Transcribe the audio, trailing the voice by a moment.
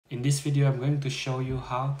In this video, I'm going to show you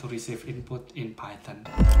how to receive input in Python.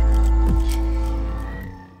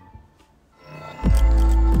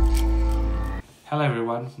 Hello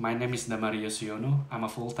everyone, my name is Damario sujono. I'm a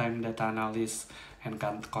full-time data analyst and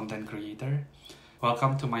content creator.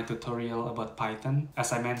 Welcome to my tutorial about Python.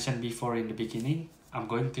 As I mentioned before in the beginning, I'm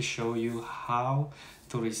going to show you how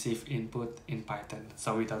to receive input in Python.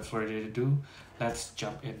 So without further ado, let's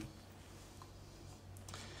jump in.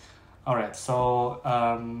 Alright, so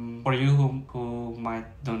for you who might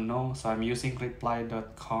don't know, so I'm using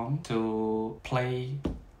reply.com to play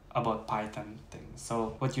about Python things.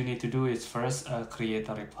 So what you need to do is first create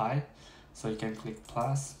a reply. So you can click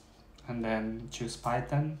plus and then choose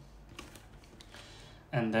Python.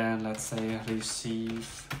 And then let's say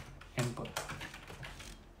receive input.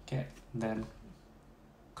 Okay, then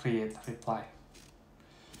create reply.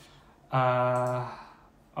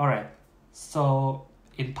 Alright, so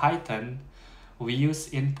in Python, we use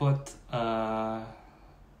input,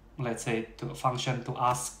 let's say, to function to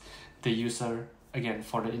ask the user again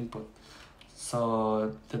for the input.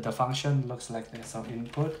 So the function looks like this. So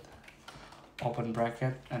input, open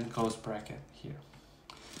bracket and close bracket here.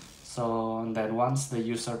 So and then once the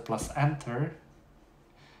user plus enter,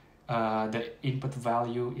 the input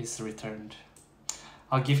value is returned.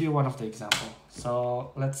 I'll give you one of the example.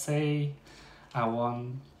 So let's say I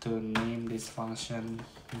want to name this function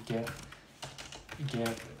get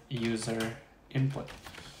user input.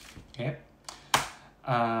 Okay.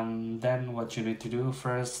 Then what you need to do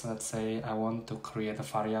first, let's say I want to create a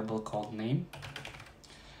variable called name,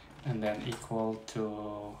 and then equal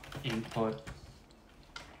to input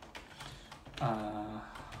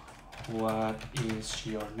what is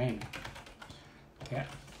your name. Okay.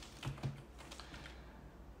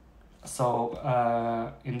 So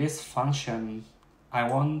in this function,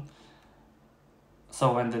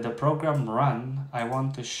 so when the program run, I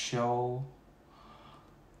want to show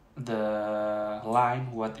the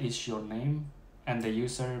line what is your name, and the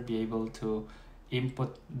user be able to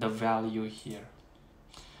input the value here.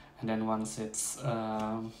 And then once it's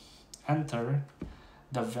enter,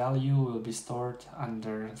 the value will be stored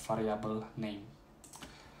under variable name.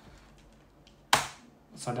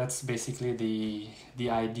 So that's basically the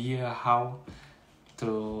idea how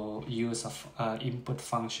to use a input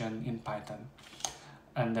function in Python.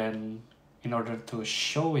 And then in order to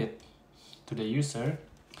show it to the user,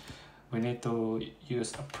 we need to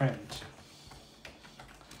use a print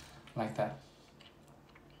like that.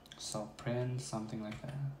 So print something like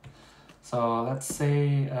that. So let's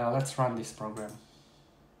say let's run this program.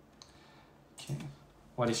 Okay,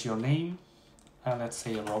 what is your name? Let's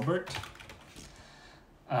say Robert.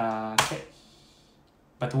 Okay,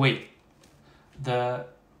 but wait, the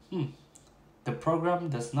program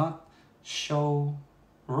does not show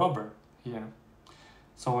Robert here.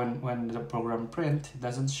 So when the program print, it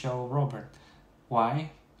doesn't show Robert.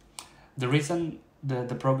 Why? The reason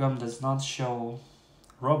the program does not show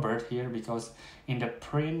Robert here, because in the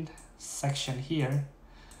print section here,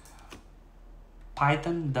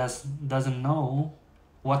 Python doesn't know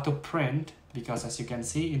what to print, because as you can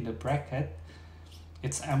see in the bracket,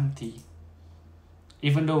 it's empty.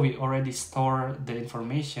 Even though we already store the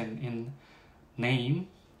information in name,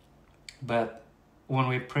 but when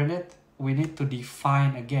we print it, we need to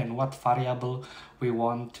define again what variable we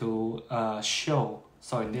want to show.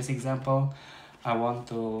 So in this example, I want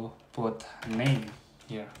to put name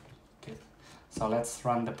here. Okay. So let's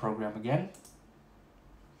run the program again.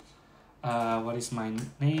 What is my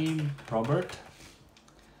name? Robert.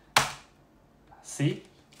 See,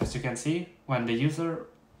 as you can see, when the user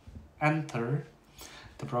enter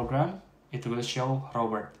the program, it will show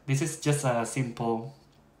Robert. This is just a simple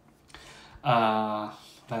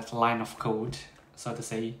that line of code, so to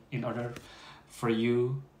say, in order for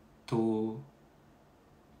you to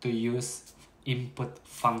use input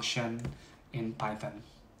function in Python.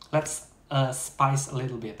 Let's spice a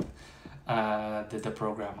little bit the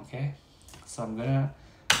program. Okay, so I'm gonna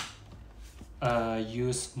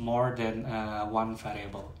use more than one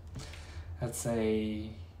variable. Let's say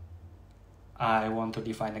I want to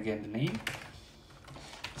define again the name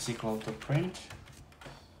is equal to print,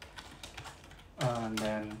 and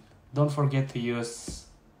then don't forget to use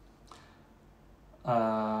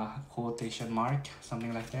quotation mark,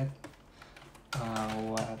 something like that.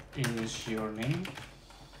 What is your name?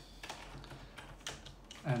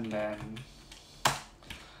 And then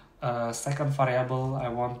second variable, I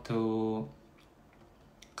want to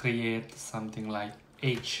create something like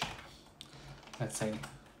age. Let's say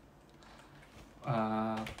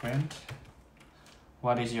print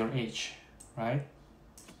what is your age, right?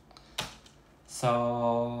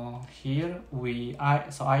 So here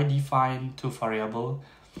I define two variables,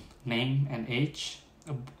 name and age.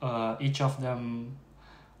 Each of them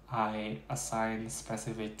I assign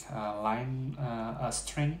specific line, a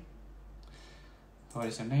string. What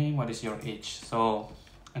is your name? What is your age? So,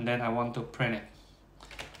 and then I want to print it.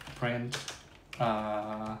 Print,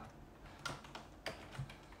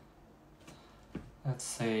 let's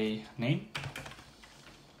say name,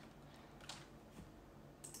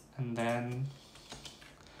 and then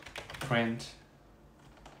print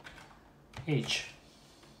age,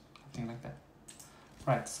 something like that.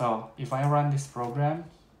 Right, so if I run this program,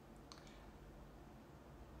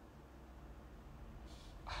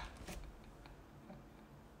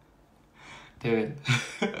 David,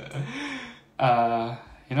 you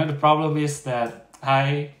know, the problem is that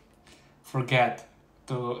I forget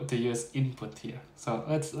to use input here. So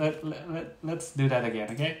let's do that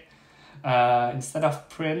again, okay? Instead of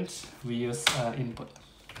print, we use input.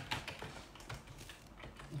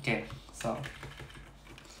 Okay, so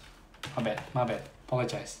my bad,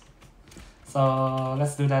 apologize. So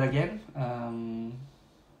let's do that again. I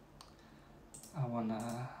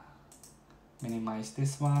wanna minimize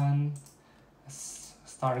this one. Let's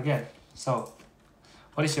start again. So,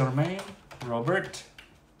 what is your name? Robert.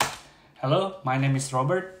 Hello, my name is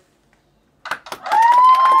Robert.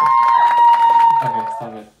 Okay,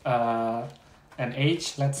 stop it. And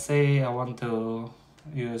age, let's say I want to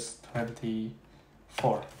use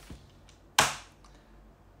 24.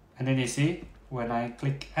 And then you see, when I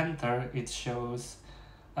click enter, it shows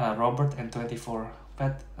Robert and 24.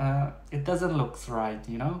 But it doesn't look right,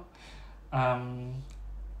 you know?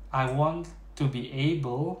 I want to be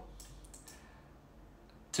able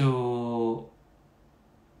to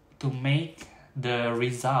make the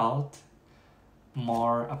result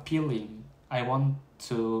more appealing. I want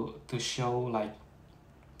to show like,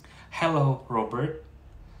 hello Robert,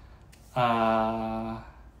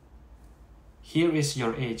 here is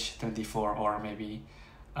your age, 24, or maybe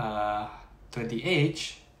 20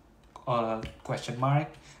 age, question mark.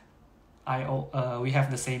 We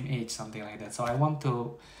have the same age, something like that. So I want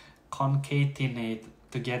to concatenate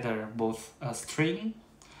together both a string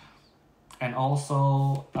and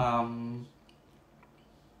also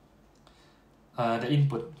the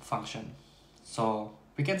input function. So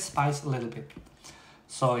we can spice a little bit.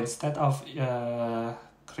 So instead of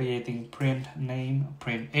creating print name,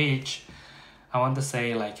 print age, I want to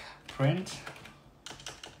say like print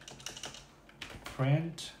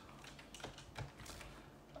print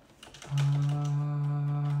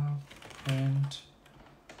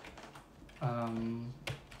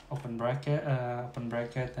open bracket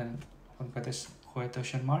and open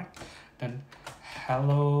quotation mark, then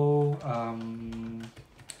hello,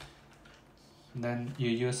 then you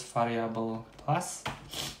use variable plus,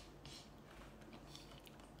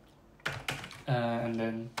 and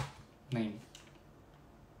then name,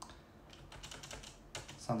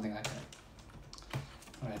 something like that.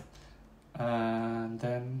 Right, and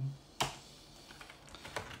then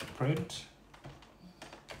print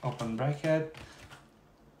open bracket,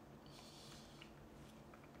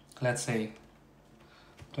 let's say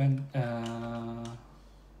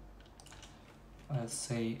let's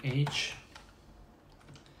say age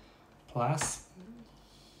plus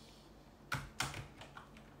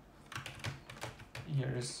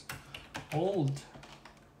years old,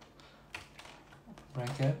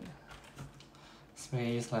 bracket,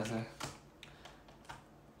 space, let's say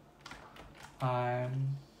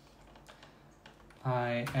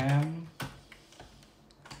I am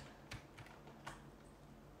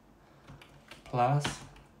plus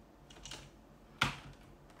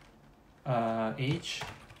age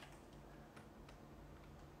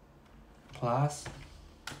plus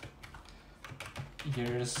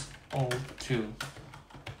years old too.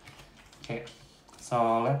 Okay,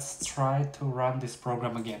 so let's try to run this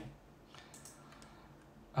program again.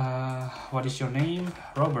 What is your name?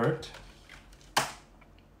 Robert.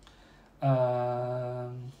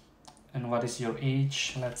 And what is your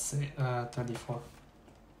age? Let's say 24.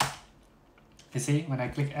 You see, when I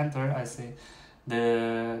click enter, I say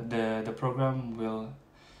the program will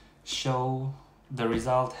show the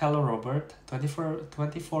result. Hello Robert,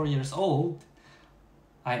 24 years old.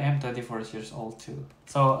 I am 24 years old too.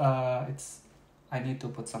 So I need to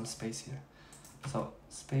put some space here. So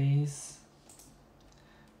space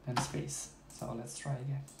and space. So let's try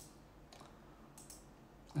again.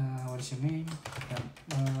 What is your name?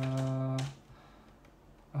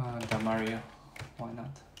 Damario. Why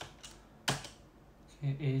not?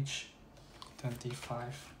 Okay, age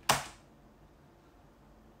 25.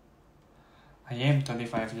 I am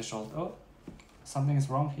 25 years old. Oh, something is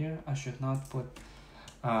wrong here. I should not put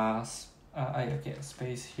okay,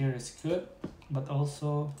 space here is good, but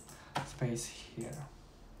also space here.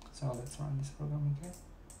 So let's run this program again.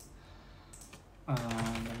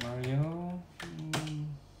 Damario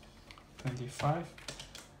 25.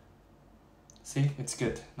 See, it's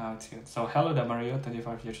good. Now it's good. So hello Damario,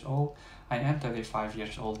 35 years old. I am 35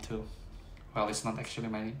 years old too. Well, it's not actually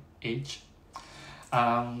my age.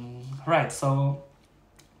 Right, so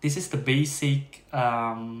this is the basic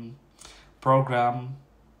program,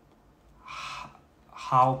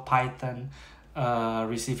 how Python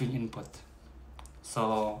receiving input.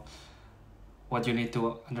 So what you need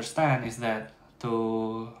to understand is that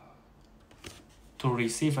to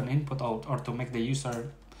receive an input out, or to make the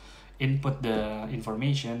user input the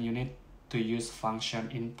information, you need to use function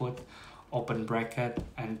input, open bracket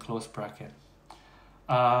and close bracket.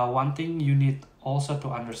 One thing you need also to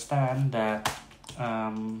understand that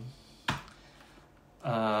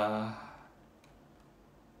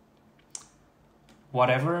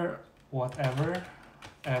whatever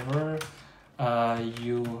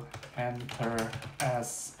you enter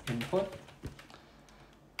as input,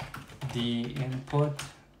 the input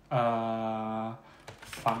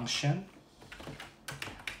function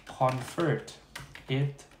convert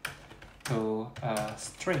it to a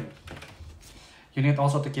string. You need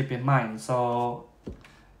also to keep in mind. So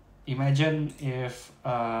imagine if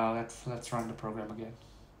let's run the program again.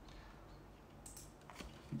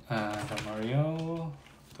 Damario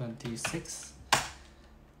 26.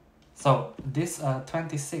 So this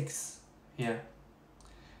 26 here,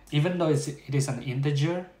 even though it is an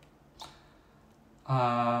integer,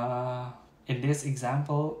 in this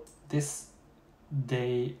example,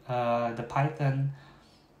 the Python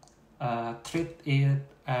treat it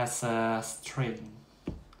as a string.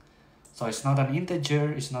 So it's not an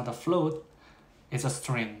integer, it's not a float, it's a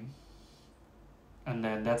string. And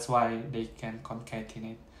then that's why they can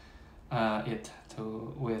concatenate it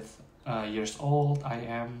with years old, I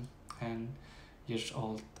am, and years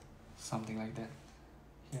old, something like that.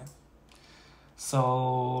 Yeah.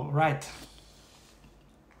 So right.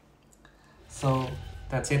 So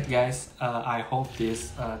that's it, guys. I hope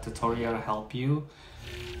this tutorial helped you,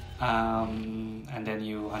 and then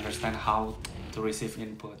you understand how to receive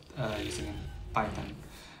input using Python.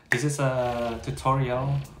 This is a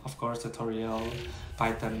tutorial, of course, tutorial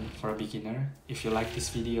Python for a beginner. If you like this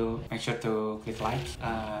video, make sure to click like,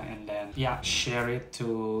 and then yeah, share it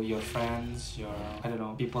to your friends, your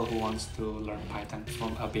people who wants to learn Python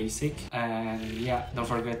from a basic. And yeah, don't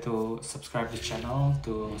forget to subscribe to the channel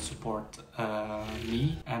to support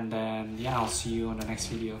me. And then yeah, I'll see you on the next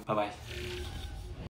video. Bye bye.